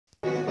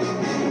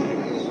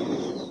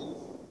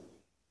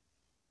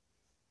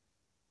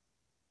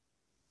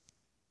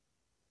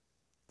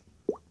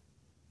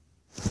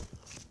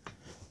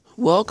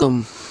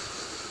Welcome.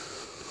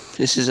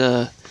 This is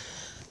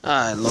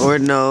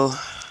Lord no,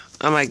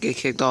 I might get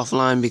kicked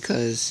offline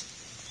because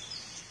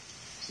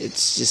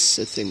it's just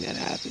a thing that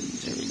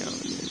happens every now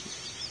and then.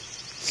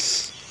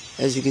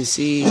 As you can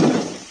see,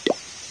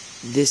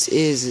 this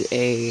is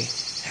a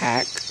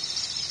hack.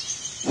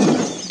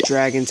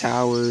 Dragon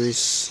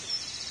Towers,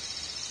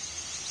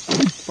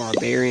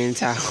 Barbarian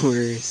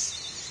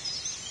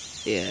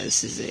Towers. Yeah,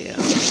 this is a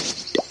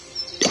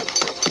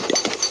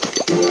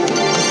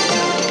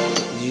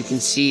as you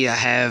can see, I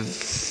have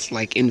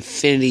like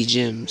infinity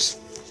gems.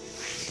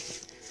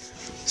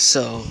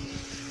 So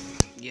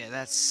yeah,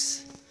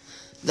 that's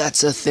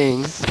a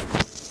thing.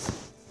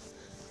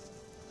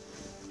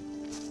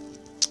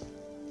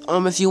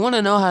 If you want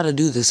to know how to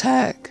do this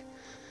hack,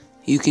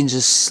 you can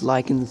just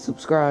like and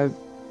subscribe,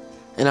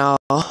 and I'll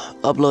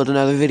upload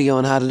another video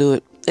on how to do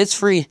it. It's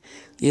free.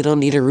 You don't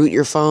need to root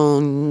your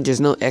phone. There's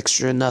no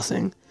extra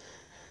nothing.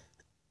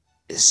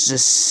 It's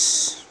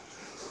just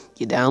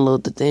you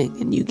download the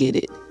thing and you get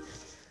it.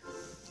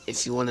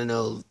 If you want to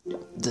know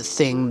the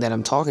thing that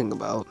I'm talking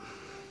about,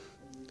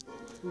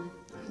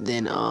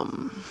 then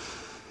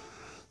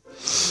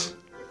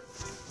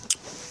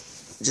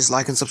just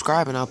like and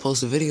subscribe, and I'll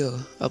post a video,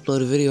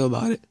 upload a video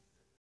about it.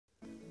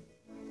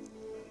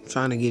 I'm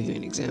trying to give you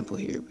an example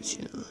here, but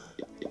you know,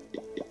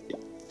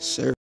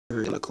 server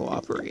is gonna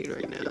cooperate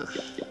right now.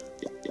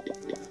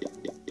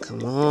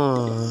 Come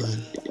on,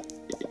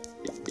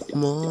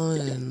 come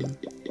on,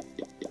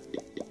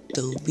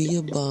 don't be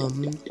a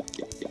bum,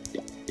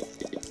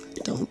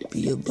 don't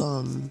be a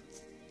bum.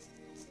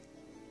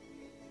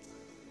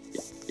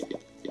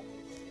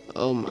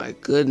 Oh my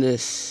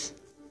goodness.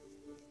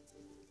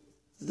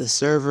 The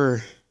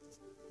server.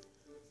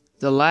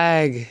 The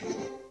lag.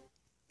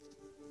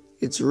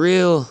 It's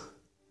real.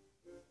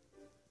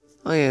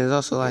 Oh yeah, there's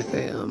also like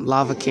a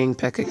Lava King,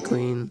 P.E.K.K.A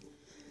Queen,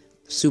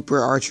 Super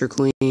Archer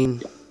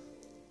Queen.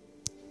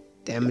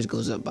 Damage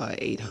goes up by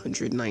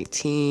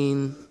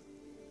 819.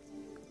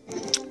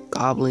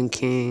 Goblin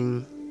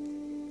King.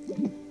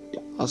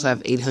 Also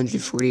have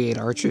 848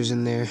 archers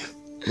in there.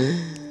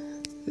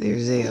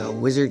 There's a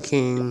Wizard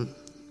King.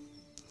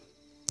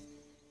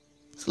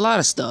 It's a lot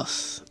of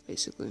stuff,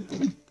 basically.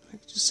 I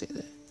could just say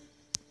that.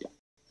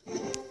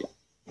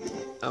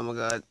 Oh my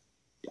god.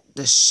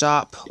 The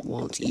shop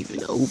won't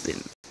even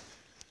open.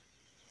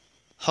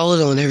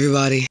 Hold on,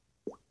 everybody.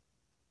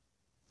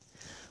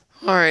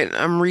 Alright,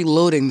 I'm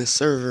reloading the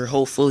server.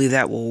 Hopefully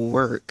that will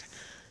work.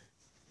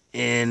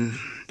 And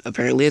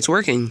apparently it's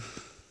working.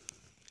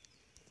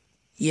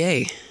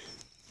 Yay.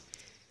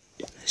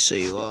 Show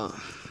you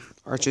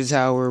Archer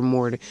Tower,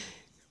 Mortar.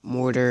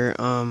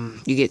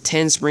 You get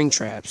 10 spring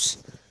traps,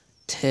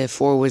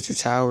 4 wizard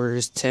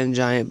towers, 10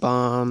 giant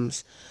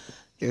bombs.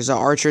 There's an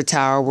archer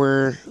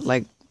tower,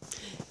 like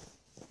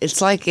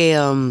it's like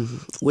a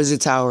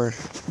wizard tower,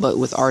 but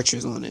with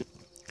archers on it.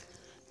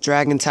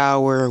 Dragon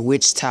tower,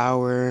 witch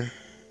tower,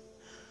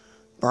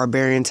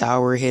 barbarian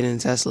tower, hidden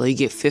Tesla. You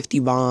get 50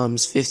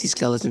 bombs, 50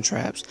 skeleton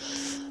traps.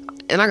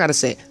 And I gotta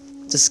say,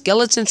 the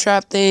skeleton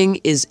trap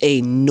thing is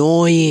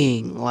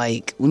annoying.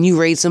 Like, when you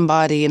raid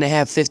somebody and they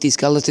have 50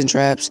 skeleton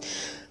traps,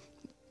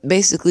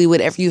 basically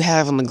whatever you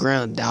have on the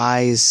ground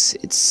dies.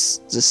 It's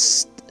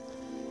just...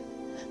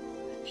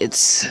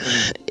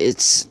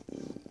 It's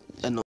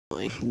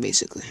annoying,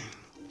 basically.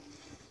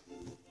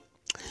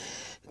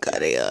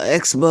 Got a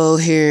Expo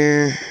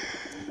here.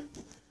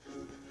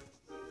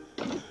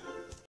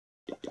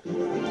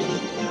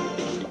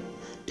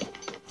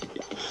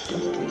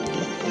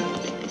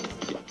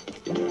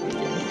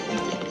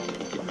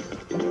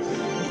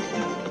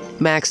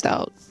 Maxed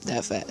out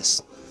that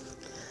fast.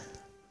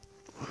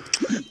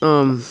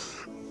 I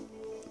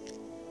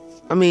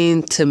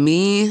mean, to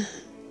me,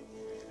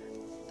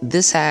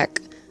 this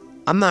hack,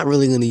 I'm not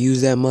really going to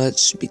use that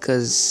much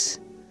because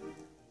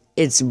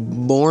it's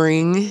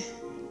boring.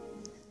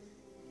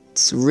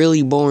 It's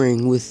really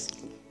boring with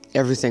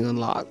everything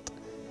unlocked.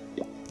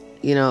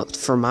 You know,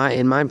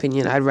 in my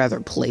opinion, I'd rather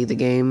play the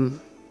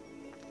game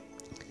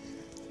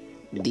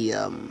the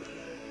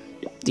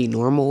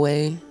normal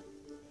way.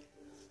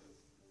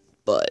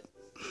 But,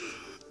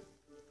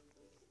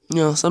 you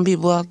know, some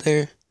people out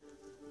there,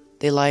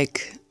 they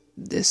like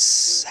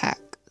this hack.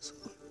 So,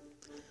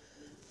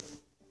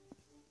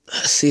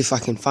 let's see if I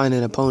can find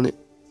an opponent.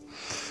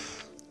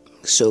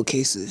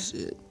 Showcase this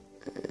shit.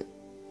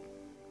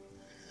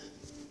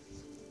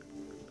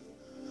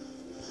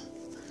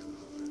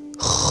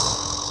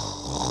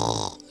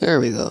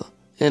 There we go.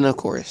 And of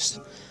course,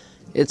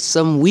 it's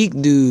some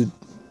weak dude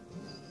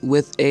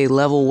with a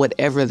level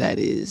whatever that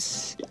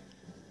is.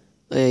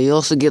 You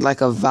also get like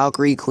a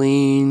Valkyrie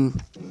Queen,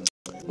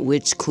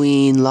 Witch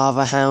Queen,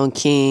 Lava Hound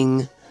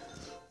King,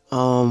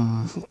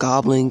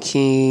 Goblin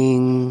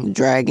King,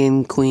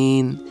 Dragon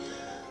Queen,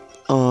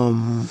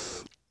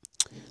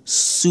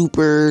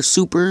 Super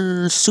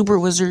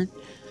Wizard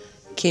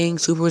King,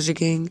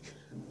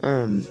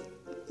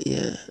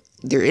 yeah,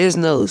 there is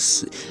no,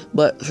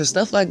 but for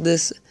stuff like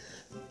this,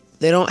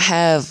 they don't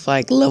have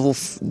like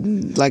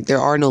there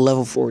are no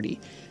level 40.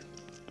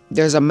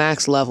 There's a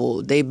max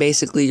level. They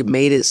basically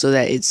made it so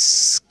that it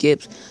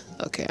skips.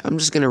 Okay, I'm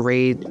just gonna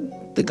raid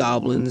the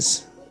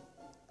goblins.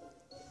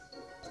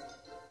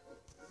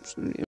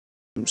 I'm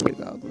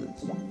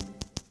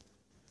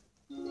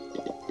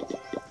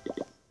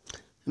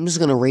just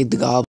gonna raid the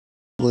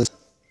goblins.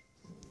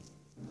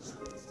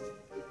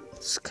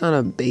 It's kind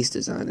of base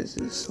design is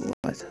this?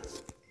 What?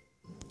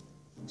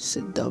 It's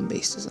a dumb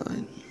base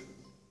design.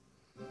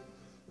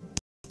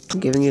 I'm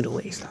giving it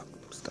away. Stop.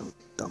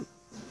 Don't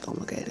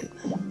look at it.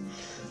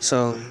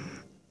 So,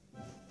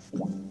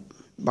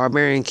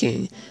 Barbarian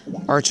King,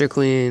 Archer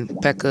Queen,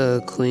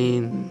 P.E.K.K.A.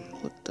 Queen.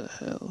 What the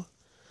hell?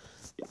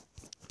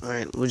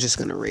 Alright, we're just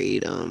gonna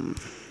raid,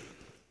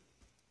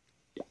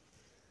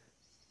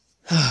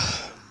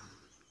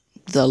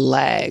 the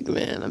lag,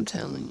 man, I'm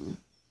telling you.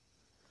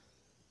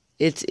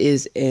 It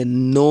is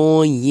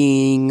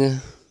annoying.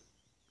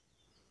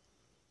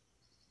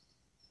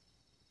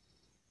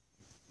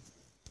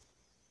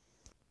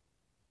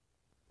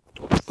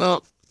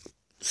 Well,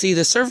 see,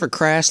 the server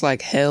crashed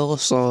like hell,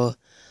 so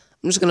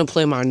I'm just gonna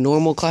play my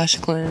normal Clash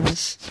of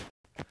Clans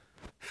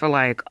for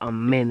like a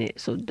minute,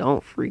 so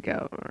don't freak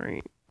out,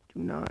 alright? Do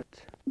not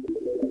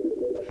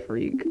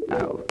freak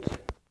out.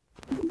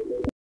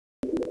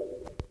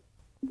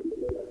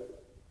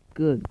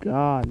 Good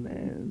God,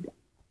 man.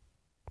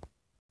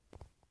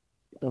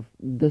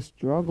 The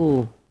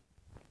struggle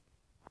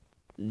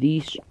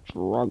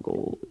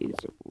is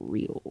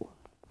real.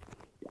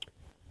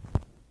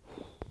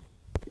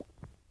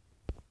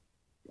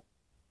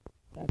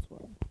 That's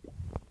why.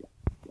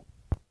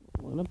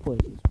 I want a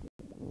poison spray.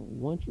 I don't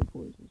want your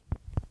poison spray.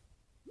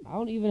 I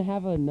don't even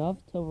have enough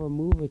to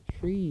remove a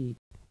tree.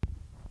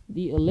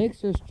 The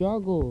elixir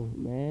struggle,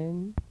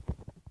 man.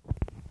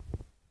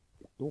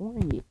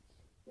 Darn it.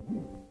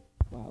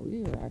 Wow,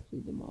 we are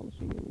actually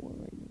demolishing the war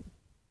right now.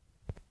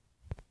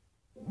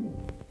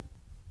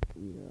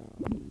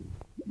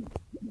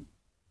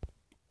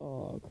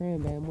 Oh,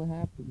 Cranbam, what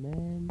happened,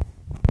 man?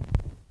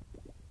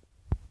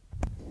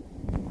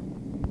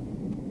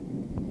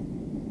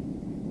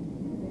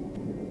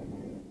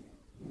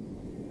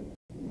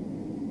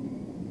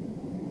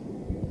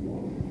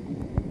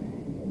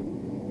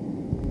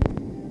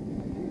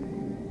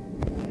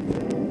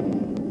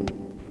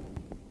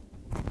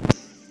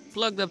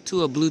 Plugged up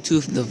to a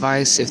Bluetooth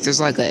device. If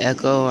there's like an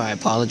echo, I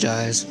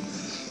apologize.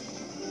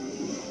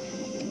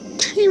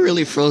 He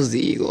really froze the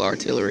Eagle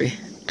Artillery.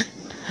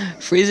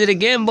 Freeze it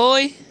again,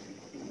 boy.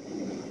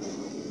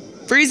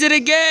 Freeze it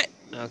again.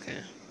 Okay.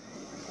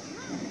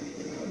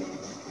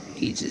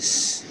 He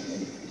just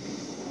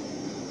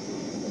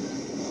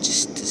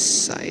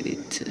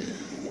decided to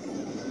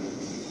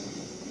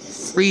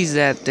freeze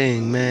that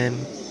thing, man.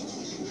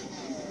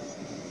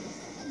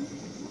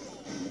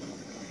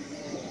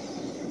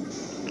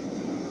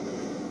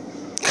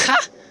 Ha!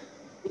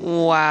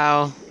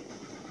 Wow.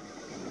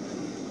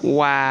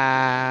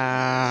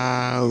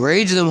 Wow.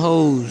 Rage them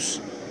hoes.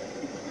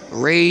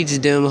 Rage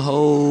them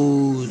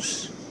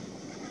hoes.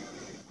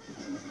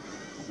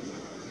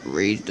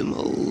 Rage them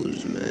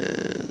hoes,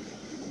 man.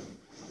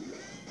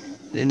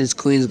 Then his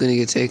queen's gonna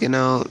get taken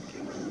out.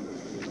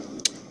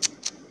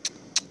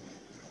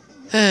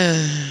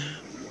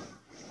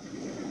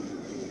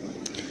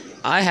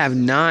 I have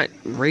not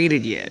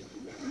raided yet.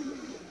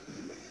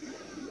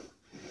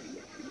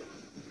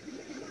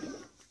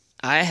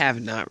 I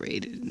have not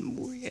raided in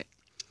war yet.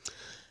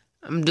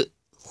 Who the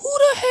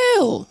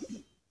hell?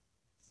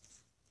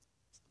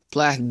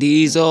 Black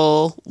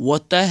Diesel,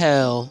 what the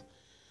hell?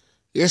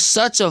 You're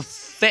such a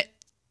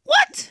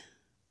what?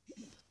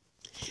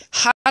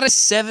 How does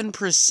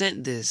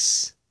 7%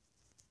 this?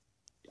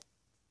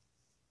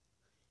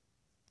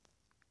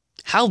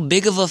 How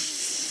big of a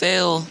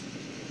fail?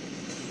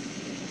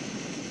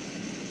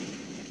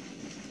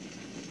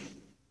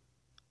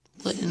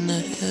 What in the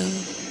hell?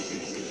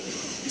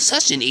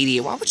 Such an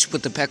idiot. Why would you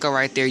put the P.E.K.K.A.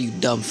 right there, you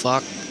dumb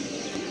fuck?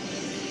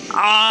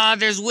 Ah,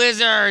 there's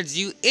wizards,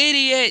 you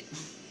idiot!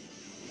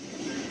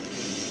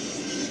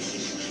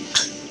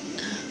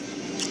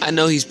 I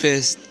know he's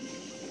pissed.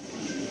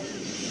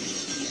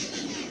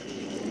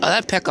 Oh,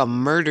 that P.E.K.K.A.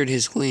 murdered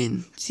his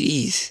queen.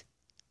 Jeez.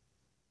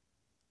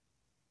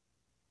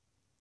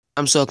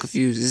 I'm so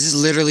confused. Is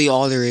this literally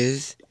all there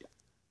is?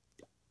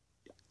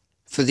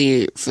 For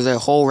the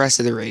whole rest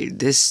of the raid.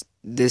 This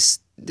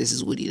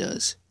is what he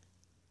does.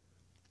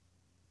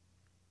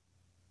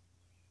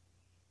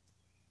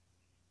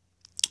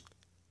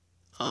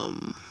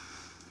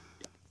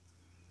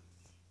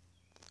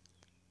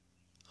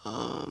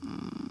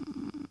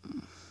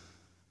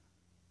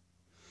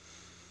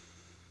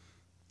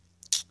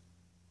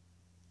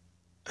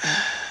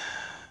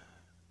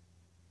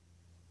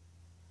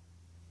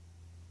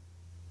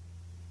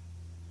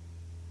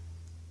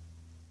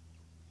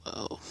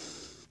 Oh.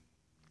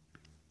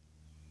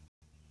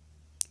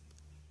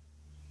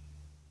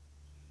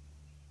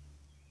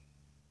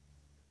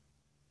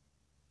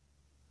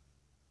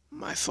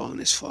 My phone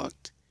is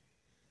fucked.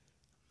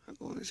 I'm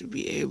going to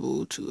be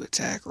able to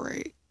attack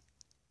right.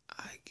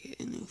 I get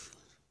a new phone.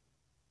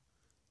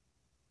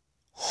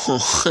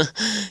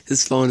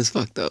 His phone is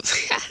fucked up.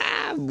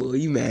 Boy,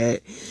 you mad.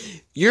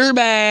 You're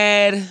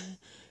mad.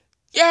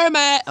 You're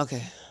mad.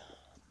 Okay.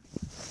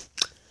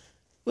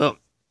 Well,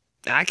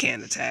 I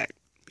can't attack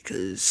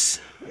because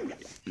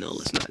no,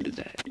 let's not do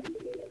that.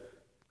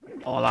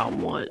 All I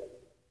want.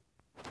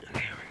 Okay,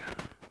 here we go.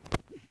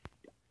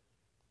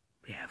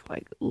 We have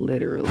like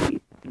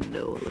literally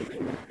no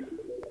elixir.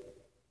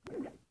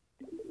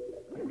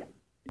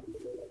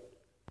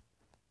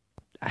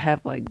 I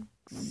have like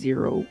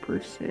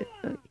 0%.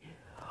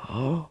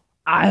 Oh,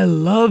 I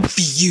love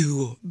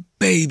you,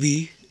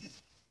 baby.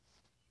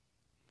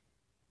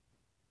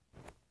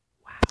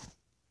 Wow.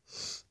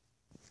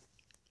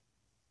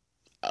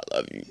 I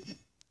love you.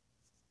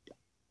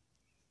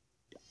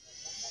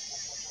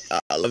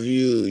 I love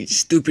you, you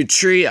stupid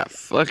tree. I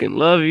fucking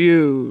love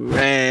you,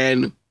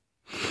 man.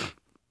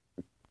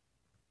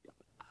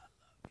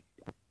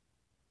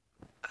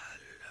 I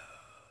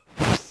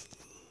love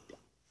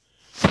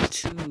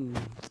two.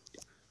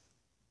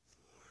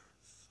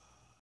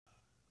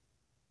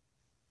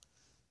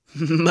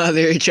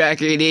 Mother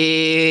tracker,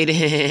 dude.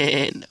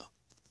 No.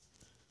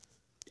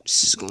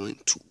 This is going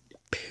to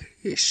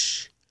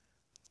piss.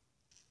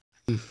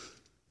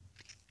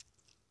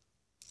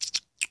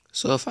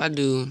 So if I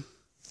do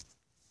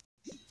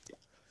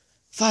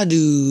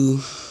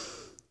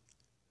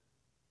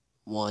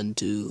 1,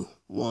 2,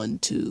 1,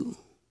 2,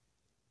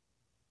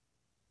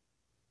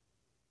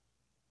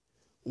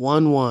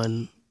 1,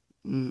 1,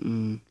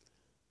 boom,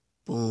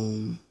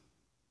 boom,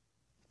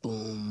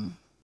 boom.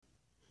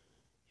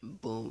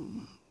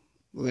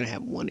 We're gonna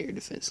have 1 air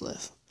defense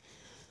left.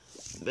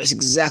 That's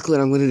exactly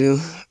what I'm gonna do.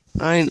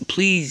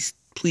 Please,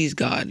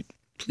 God,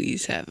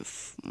 please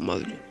have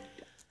mother.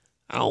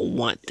 I don't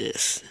want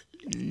this.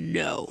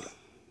 No.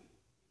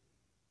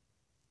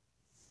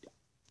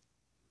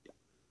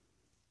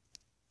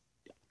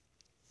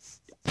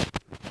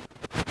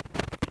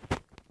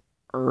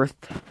 Earth.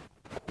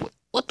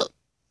 What the?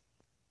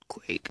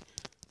 Quake.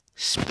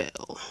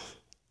 Spell.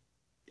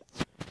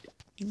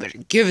 You better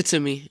give it to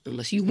me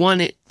unless you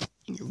want it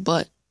in your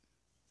butt.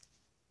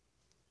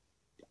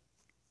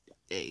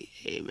 Hey,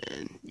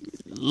 man.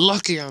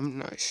 Lucky I'm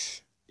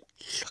nice.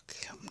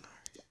 Lucky I'm nice.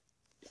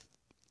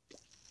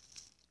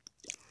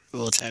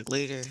 We'll attack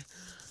later.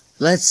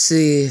 Let's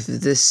see if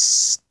this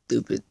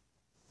stupid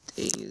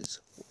thing is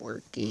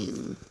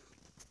working.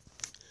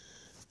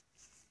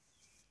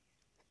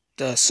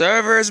 The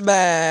server's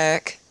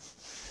back.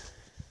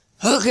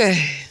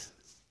 Okay.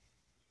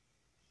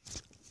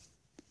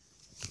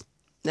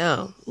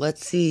 Now,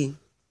 let's see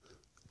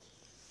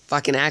if I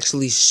can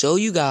actually show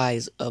you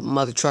guys a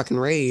mother trucking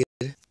raid.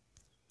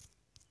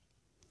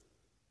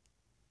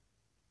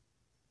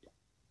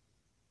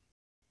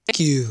 Thank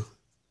you.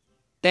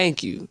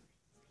 Thank you.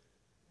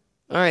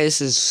 Alright,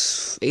 this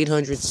is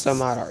 800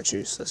 some odd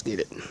archers. Let's get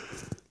it.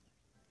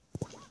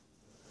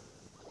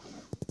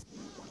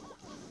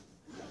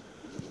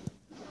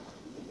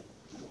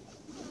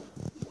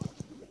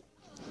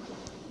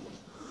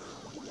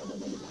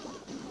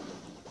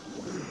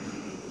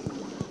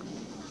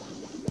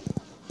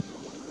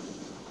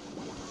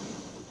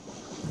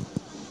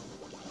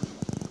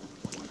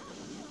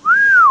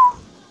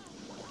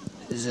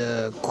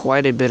 There's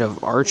quite a bit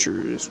of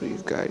archers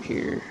we've got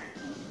here.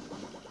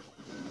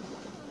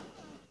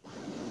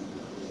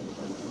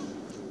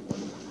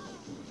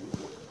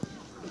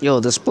 Yo,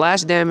 the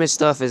splash damage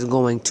stuff is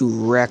going to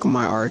wreck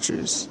my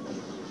archers.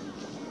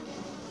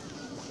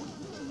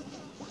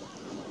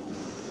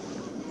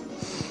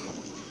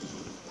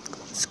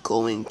 It's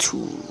going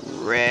to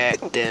wreck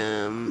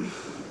them.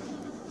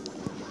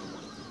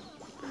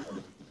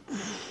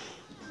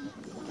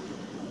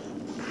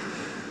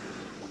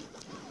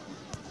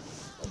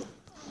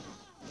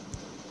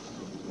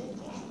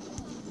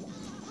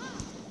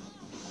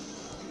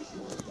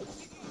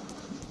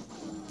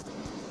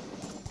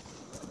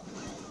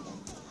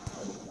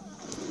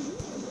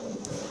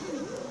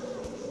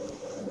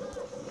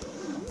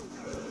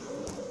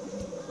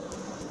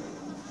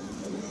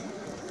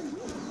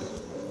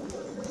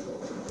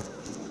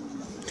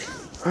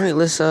 Alright,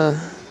 let's oh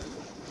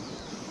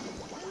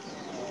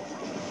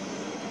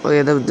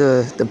yeah,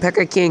 the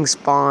P.E.K.K.A King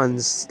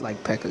spawns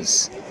like P.E.K.K.A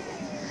s.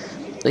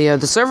 Yeah,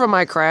 the server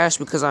might crash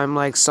because I'm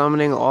like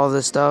summoning all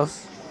this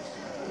stuff.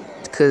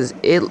 Cause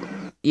it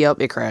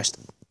crashed.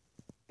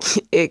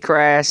 It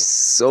crashed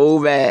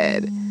so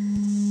bad.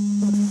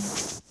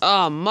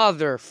 Oh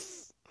mother,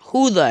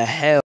 who the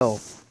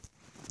hell?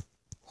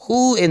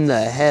 Who in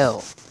the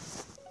hell?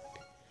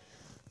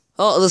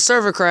 Oh, the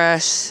server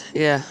crashed.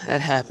 Yeah,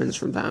 that happens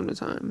from time to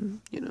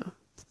time, you know.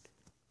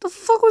 The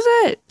fuck was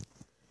that?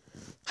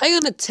 How you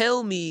gonna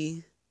tell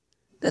me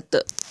that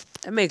that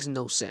makes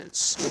no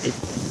sense?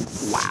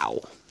 Wow.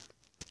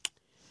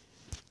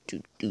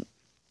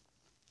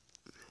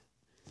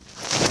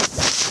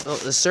 Oh,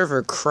 the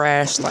server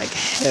crashed like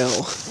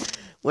hell.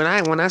 When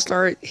I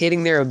start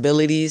hitting their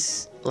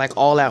abilities like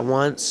all at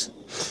once,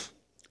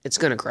 it's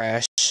gonna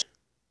crash.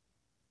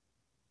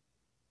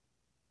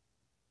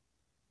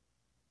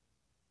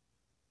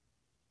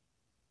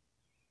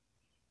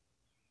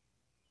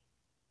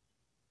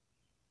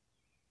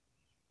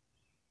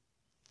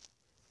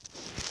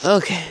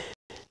 Okay.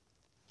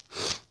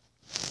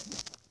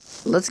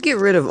 Let's get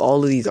rid of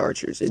all of these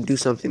archers and do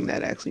something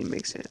that actually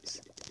makes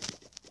sense.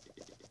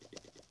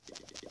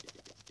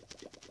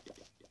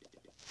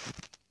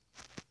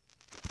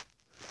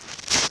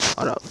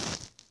 Hold up.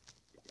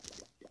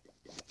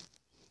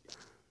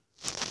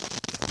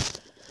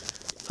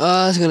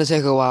 It's gonna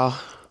take a while.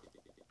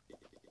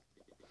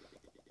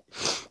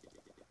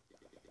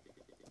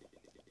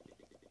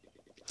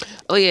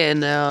 Oh yeah,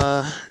 and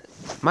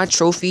my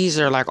trophies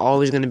are like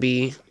always gonna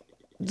be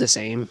the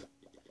same.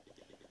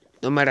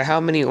 No matter how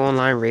many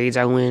online raids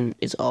I win,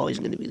 it's always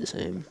gonna be the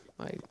same.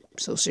 Like,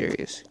 so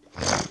serious.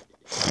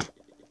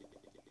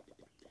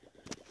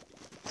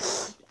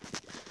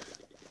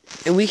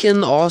 And we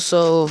can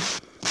also,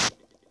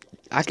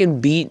 I can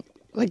beat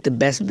like the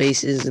best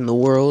bases in the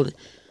world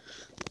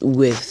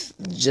with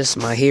just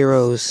my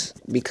heroes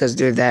because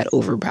they're that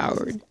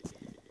overpowered.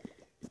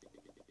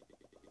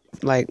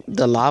 Like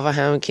the Lava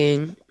Hound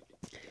King,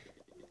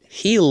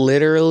 he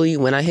literally,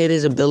 when I hit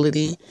his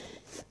ability,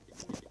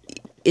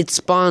 it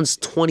spawns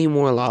 20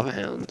 more Lava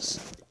Hounds.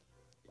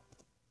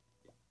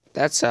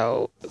 That's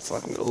how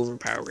fucking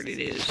overpowered it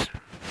is.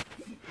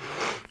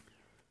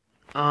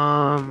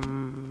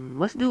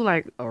 Let's do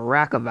like a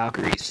rack of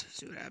Valkyries.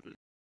 See what happens.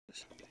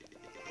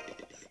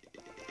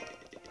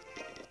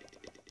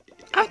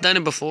 I've done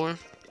it before.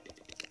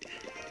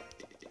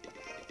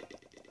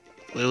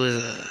 But it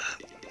was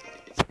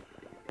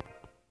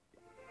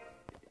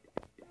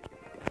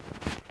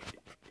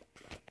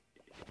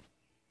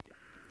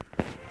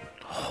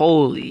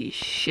holy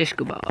shish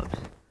kebabs.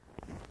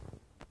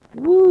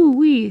 Woo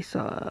wee,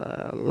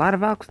 saw a lot of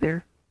Valks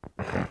there.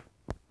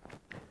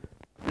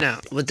 Now,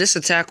 with this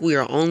attack, we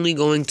are only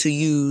going to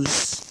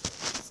use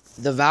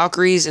the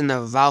Valkyries and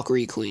the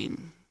Valkyrie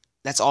Queen.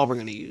 That's all we're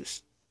going to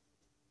use.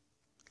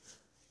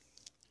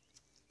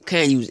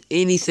 Can't use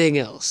anything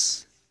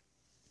else.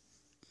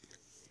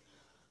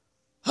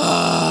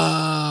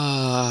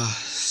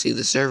 See,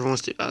 the server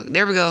wants to...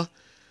 there we go.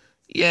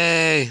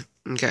 Yay.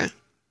 Okay.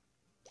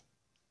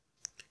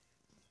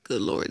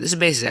 Good lord. This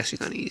base is actually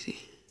kind of easy.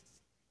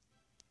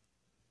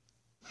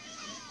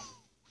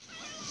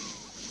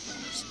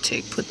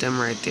 Put them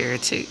right there.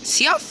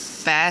 See how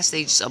fast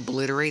they just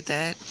obliterate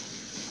that?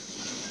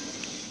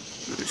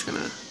 I'm just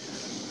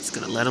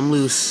gonna let them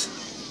loose.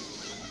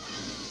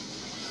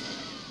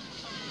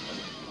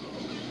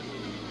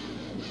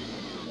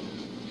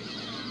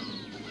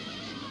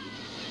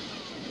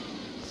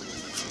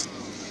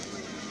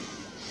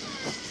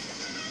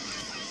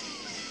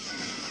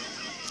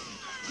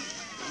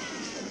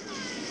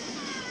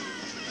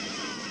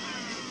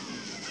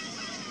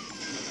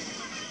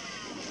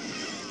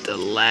 The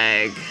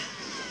lag.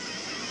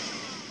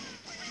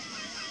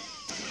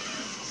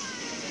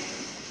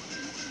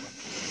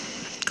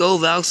 Go,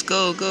 Valks,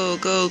 go, go,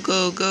 go,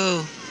 go,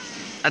 go.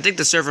 I think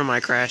the server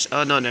might crash.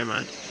 Oh, no, never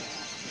mind.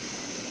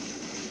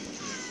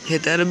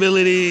 Hit that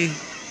ability.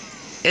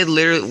 It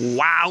literally...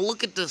 Wow,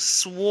 look at the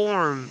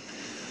swarm.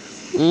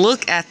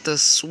 Look at the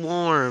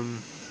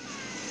swarm.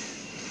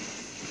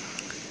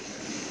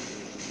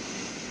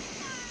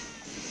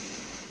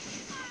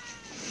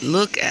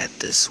 Look at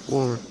the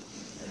swarm.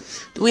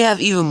 We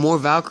have even more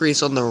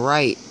Valkyries on the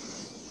right.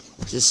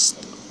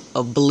 Just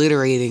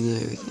obliterating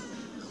everything.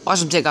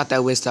 Watch them take out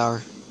that Wiz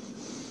Tower.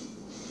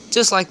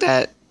 Just like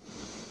that.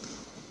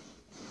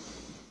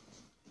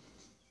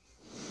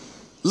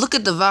 Look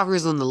at the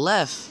Valkyries on the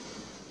left.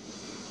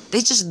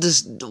 They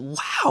just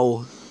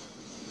wow.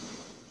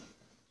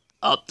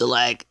 Up the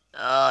lag.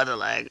 Oh, the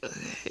lag. Okay,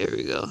 here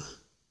we go.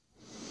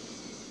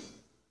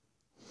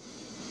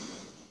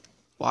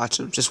 Watch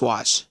them. Just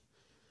watch.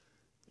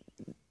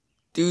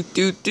 Do.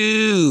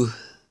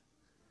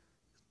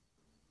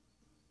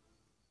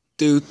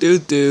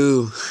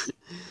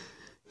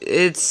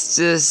 It's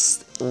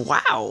just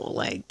wow.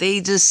 Like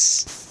they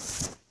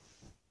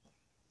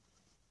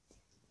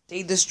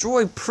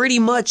destroy pretty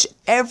much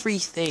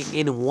everything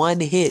in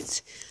one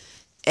hit.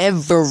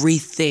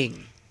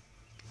 Everything.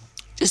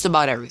 Just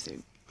about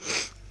everything.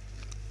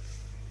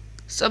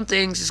 Some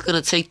things it's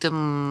gonna take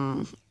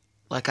them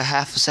like a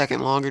half a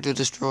second longer to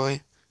destroy.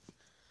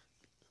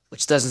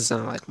 Which doesn't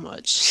sound like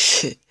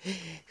much.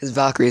 Because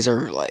Valkyries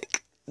are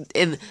like...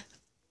 And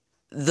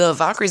the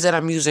Valkyries that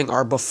I'm using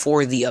are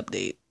before the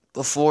update.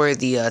 Before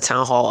the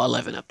Town Hall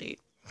 11 update.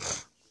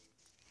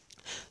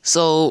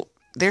 So,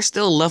 they're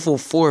still level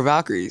 4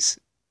 Valkyries.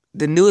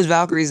 The newest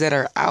Valkyries that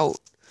are out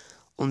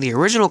on the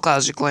original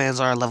Clash of Clans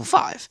are level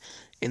 5.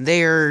 And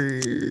they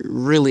are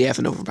really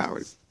effing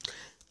overpowered.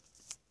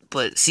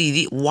 But,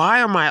 see,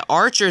 why are my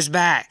archers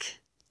back?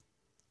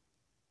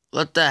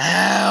 What the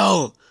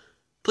hell?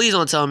 Please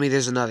don't tell me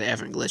there's another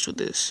effing glitch with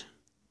this.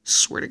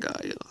 Swear to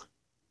God, yo.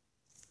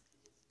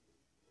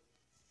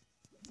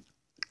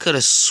 Could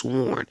have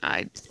sworn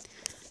I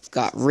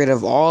got rid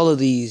of all of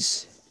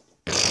these.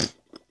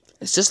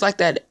 It's just like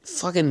that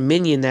fucking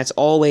minion that's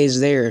always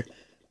there.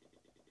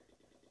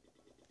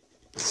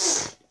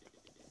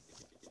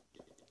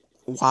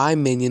 Why,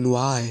 minion,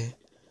 why?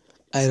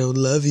 I don't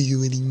love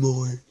you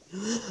anymore.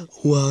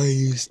 Why are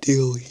you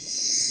still here?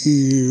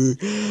 here.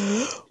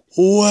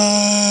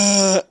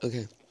 What?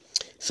 Okay.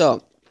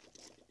 So,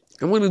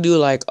 I'm going to do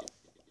like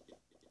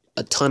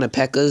a ton of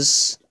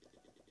P.E.K.K.A.s.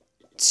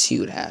 See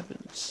what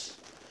happens.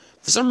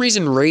 For some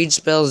reason, rage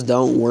spells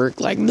don't work.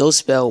 Like, no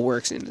spell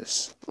works in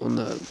this. On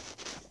the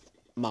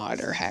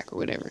mod or hack or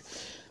whatever.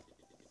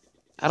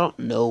 I don't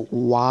know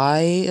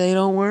why they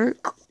don't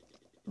work.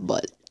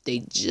 But they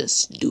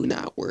just do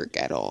not work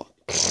at all.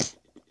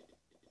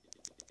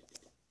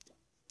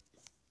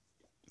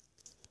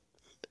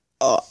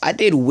 I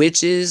did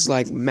witches,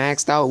 like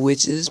maxed out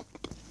witches.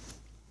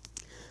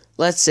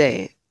 Let's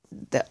say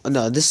that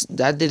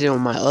I did it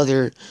on my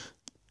other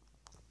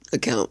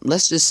account.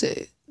 Let's just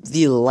say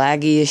the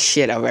laggiest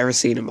shit I've ever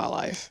seen in my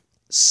life.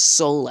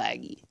 So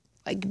laggy,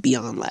 like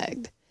beyond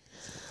lagged.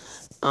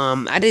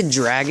 I did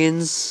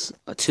dragons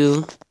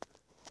too.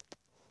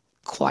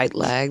 Quite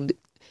lagged.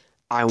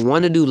 I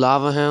want to do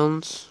lava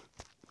hounds.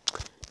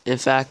 In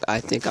fact, I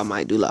think I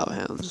might do lava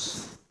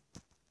hounds.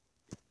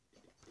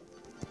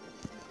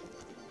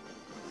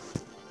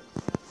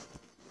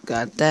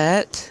 Got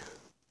that.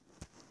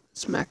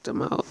 Smacked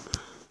them out.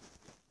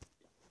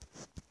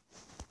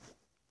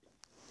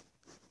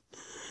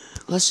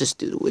 Let's just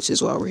do the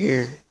witches while we're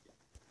here.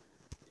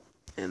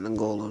 And the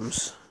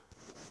golems.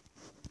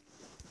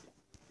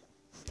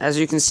 As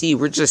you can see,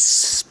 we're just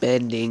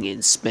spending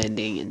and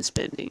spending and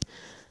spending.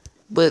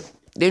 But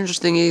the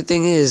interesting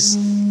thing is,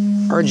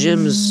 our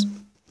gems...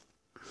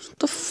 What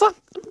the fuck?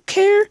 I don't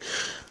care.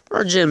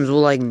 Our gems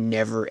will like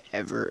never,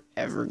 ever,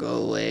 ever go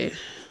away.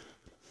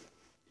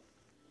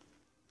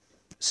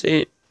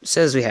 See, it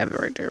says we have it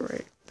right there,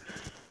 right?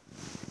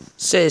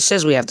 It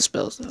says we have the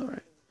spells though,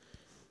 right?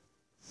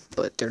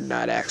 But they're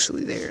not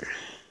actually there.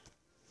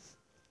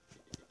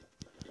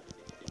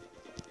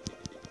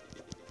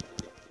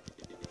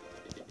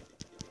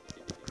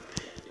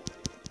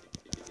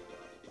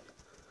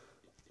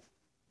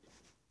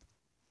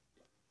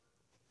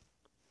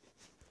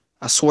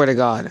 I swear to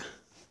God.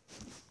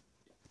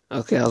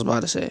 Okay, I was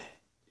about to say.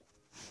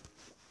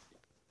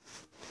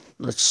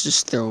 Let's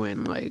just throw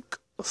in like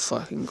a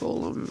fucking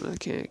golem. I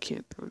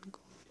can't throw in a golem.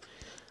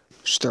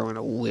 Just throw in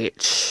a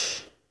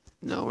witch.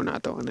 No, we're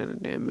not throwing in a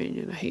damn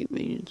minion. I hate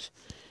minions.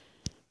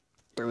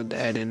 Throw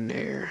that in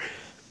there.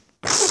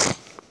 Throw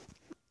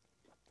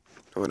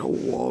in a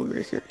wall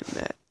breaker in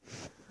that.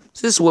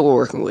 So this is what we're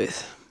working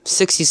with.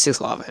 66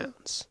 lava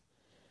hounds.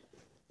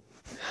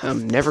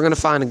 I'm never going to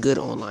find a good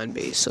online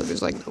base, so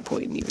there's like no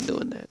point in even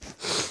doing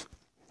that.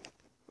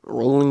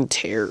 Rolling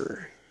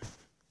Terror.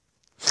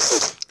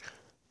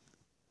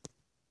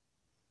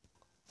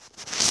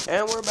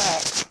 And we're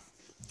back.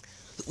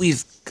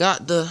 We've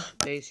got the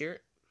base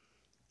here.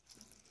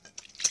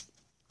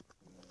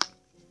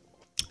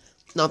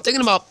 Now I'm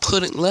thinking about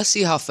putting... Let's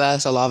see how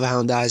fast a lava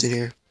hound dies in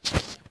here.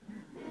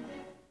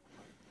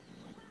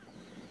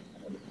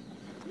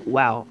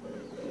 Wow.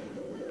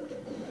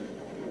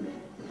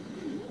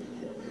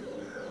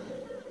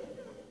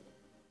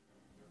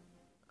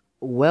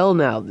 Well,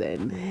 now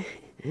then.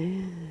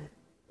 This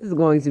is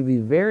going to be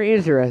very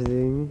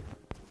interesting.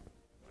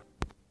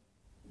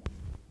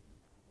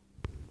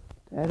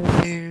 That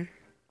is there.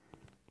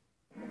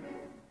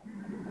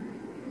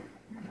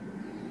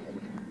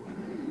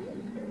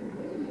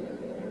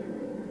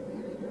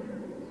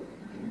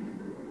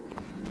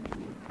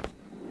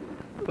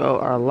 Well,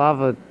 our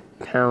lava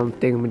hound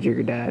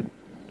thingamajigger died.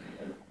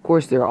 Of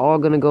course, they're all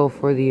gonna go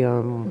for the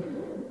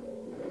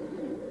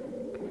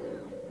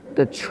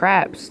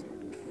traps.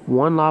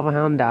 One lava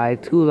hound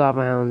died. 2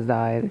 lava hounds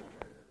died.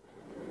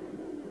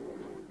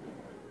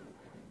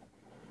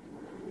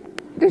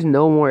 There's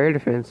no more air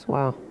defense.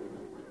 Wow.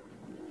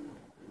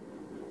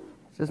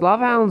 Since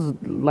lava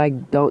hounds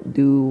like don't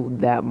do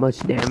that much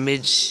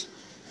damage,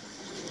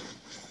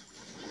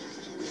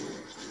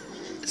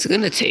 it's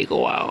gonna take a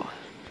while.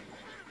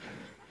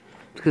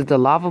 Because the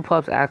lava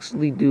pups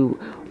actually do.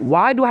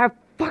 Why do I have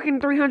fucking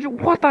 300?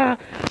 What the?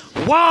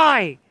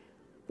 Why?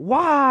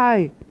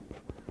 Why?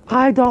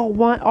 I don't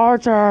want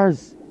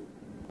archers.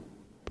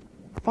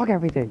 Fuck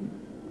everything.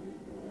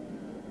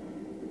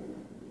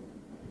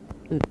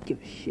 I don't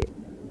give a shit.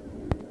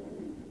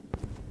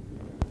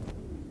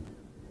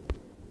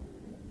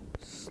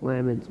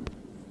 Slamming some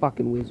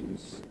fucking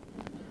wizards.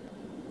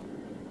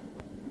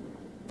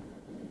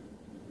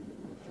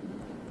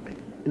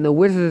 And the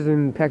wizards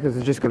and P.E.K.K.A.s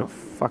are just gonna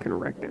fucking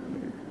wreck down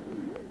there.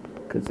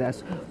 Cause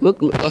that's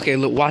look okay,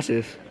 look, watch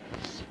this.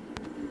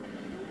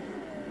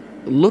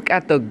 Look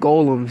at the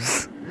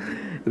golems.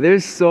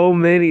 There's so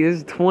many.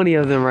 There's 20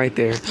 of them right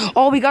there.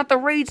 Oh, we got the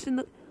rage in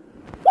the...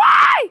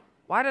 Why?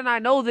 Why didn't I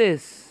know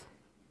this?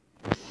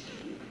 The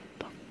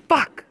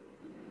fuck?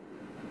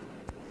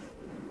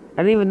 I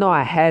didn't even know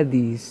I had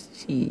these.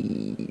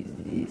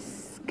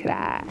 Jesus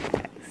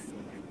Christ.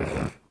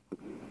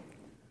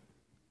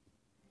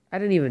 I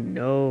didn't even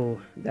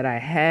know that I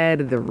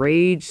had the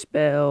rage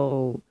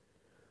spell.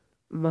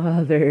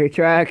 Mother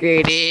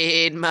Trucker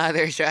did.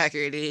 Mother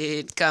Trucker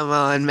did. Come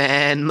on,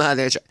 man.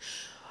 Mother Trucker.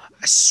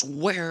 I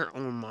swear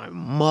on my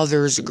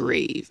mother's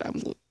grave. I'm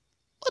going,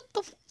 what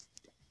the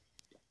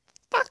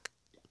fuck?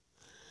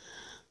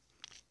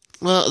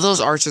 Well, those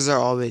archers are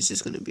always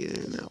just gonna be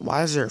there now.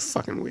 Why is there a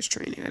fucking witch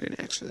training? I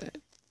didn't ask for that.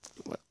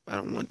 What? I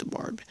don't want the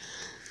barb.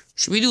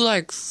 Should we do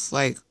like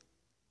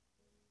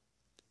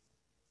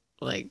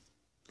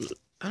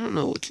I don't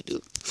know what to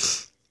do.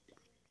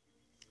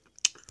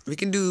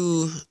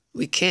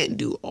 We can't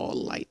do all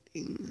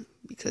lightning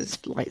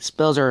because light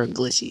spells are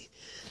glitchy.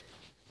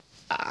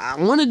 I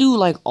want to do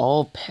like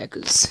all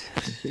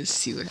P.E.K.K.A.s.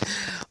 See what,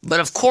 but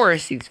of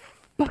course these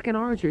fucking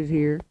archers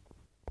here.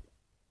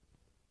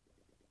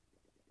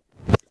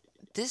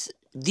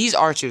 These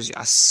archers,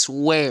 I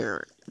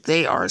swear,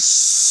 they are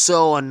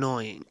so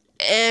annoying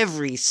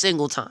every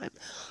single time.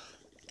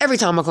 Every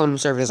time I come to the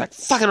server, there's like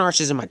fucking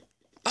archers in my.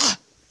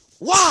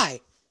 Why?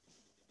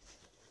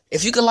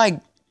 If you could like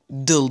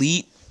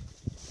delete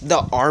the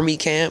army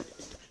camp,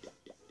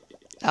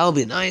 that would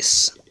be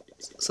nice.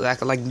 So that I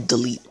could like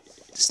delete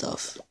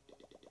stuff.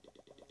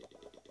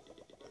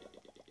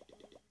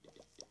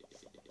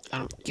 I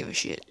don't give a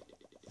shit.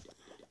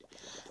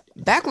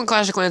 Back when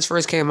Clash of Clans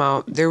first came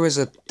out, there was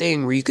a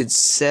thing where you could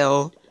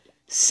sell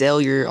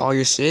all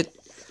your shit.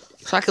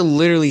 So I could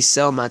literally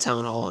sell my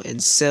town hall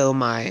and sell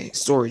my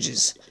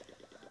storages.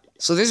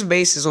 So there's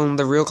bases on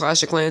the real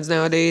Clash of Clans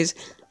nowadays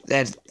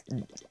that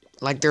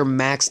like they're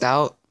maxed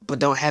out but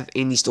don't have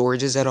any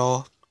storages at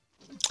all.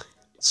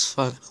 It's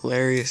fucking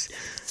hilarious.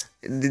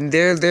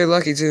 They're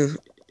lucky too.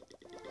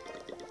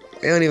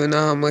 They don't even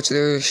know how much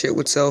their shit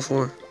would sell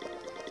for.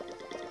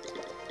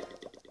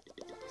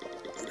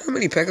 How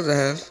many P.E.K.K.A.s I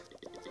have?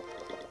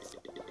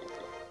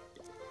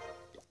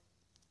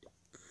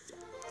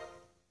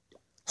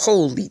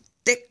 Holy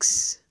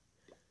dicks.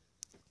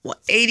 What,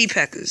 80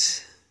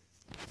 P.E.K.K.A.s?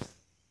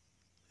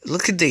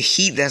 Look at the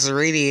heat that's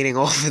radiating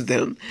off of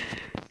them.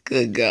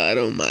 Good God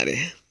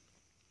almighty.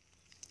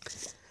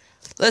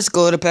 Let's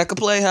go to P.E.K.K.A.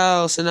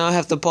 Playhouse. And now I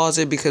have to pause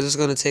it because it's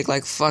going to take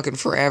like fucking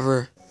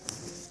forever.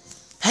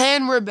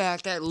 And we're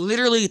back. That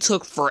literally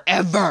took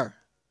forever.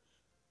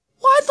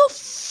 Why the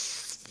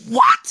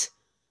what?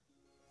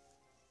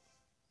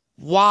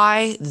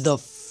 Why the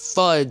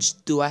fudge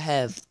do I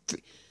have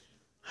three?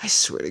 I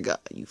swear to God,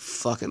 you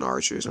fucking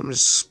archers. I'm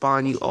just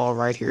spawn you all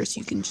right here so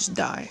you can just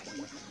die.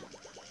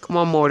 Come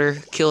on, Mortar.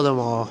 Kill them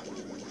all.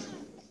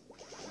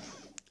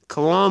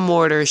 Come on,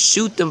 Mortar.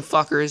 Shoot them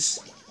fuckers.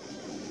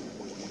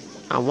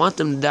 I want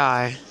them to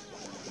die.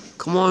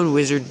 Come on,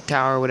 Wizard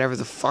Tower, whatever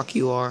the fuck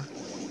you are.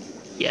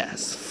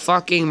 Yes.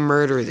 Fucking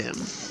murder them.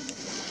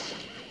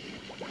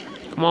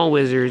 Come on,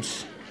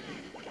 Wizards.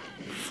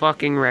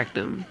 Fucking wreck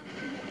them.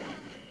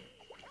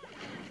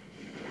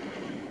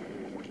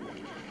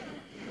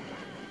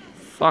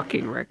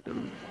 Fucking wreck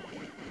them.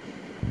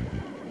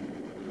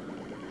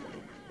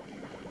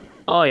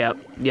 Oh, yep.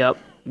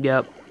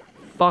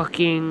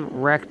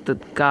 Fucking wreck the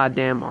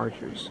goddamn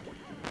archers.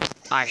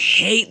 I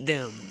hate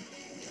them.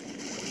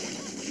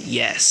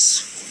 Yes.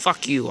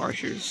 Fuck you,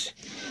 archers.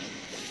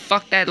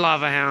 Fuck that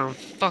lava hound.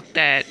 Fuck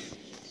that.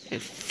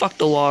 And fuck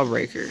the wall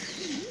breaker.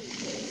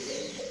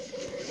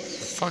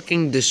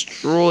 Fucking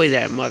destroy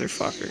that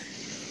motherfucker.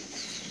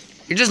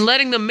 You're just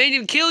letting the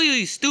minion kill you,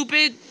 you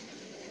stupid.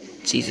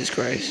 Jesus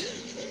Christ.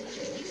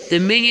 The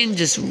minion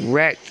just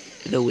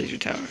wrecked the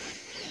wizard tower.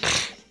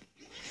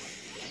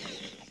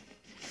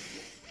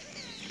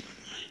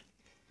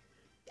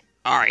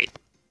 Alright.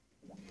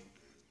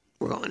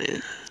 We're going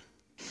in.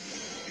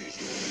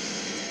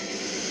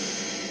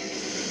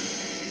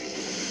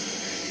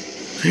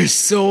 There's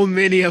so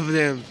many of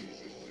them.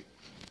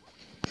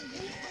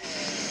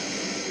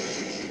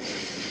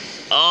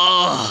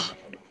 Oh.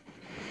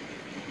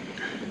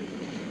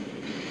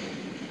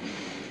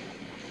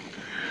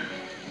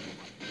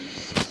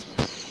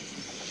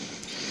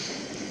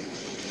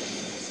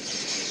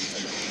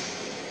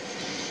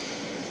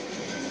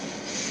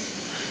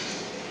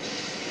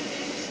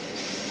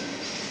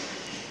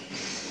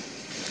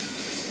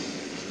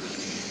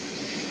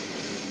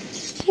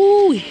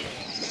 Ooh.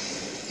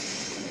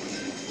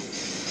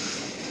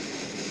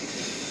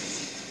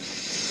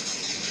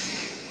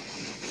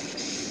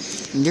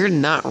 They're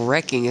not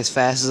wrecking as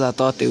fast as I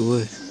thought they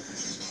would.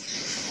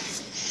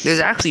 There's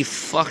actually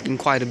fucking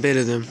quite a bit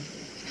of them.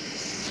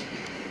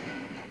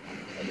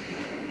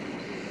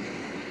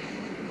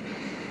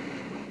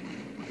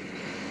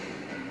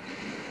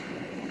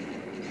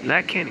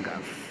 That cannon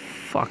got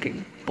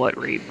fucking butt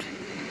raped.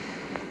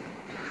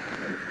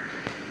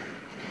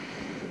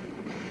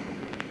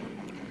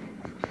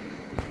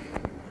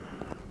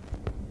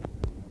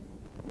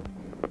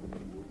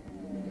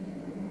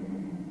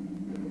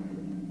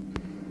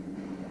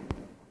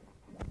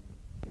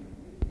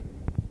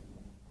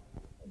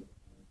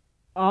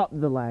 Oh,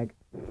 the lag.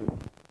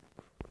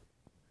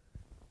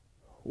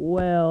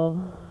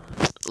 Well,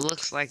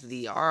 looks like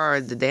the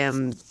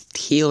damn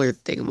healer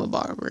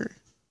thingamabobber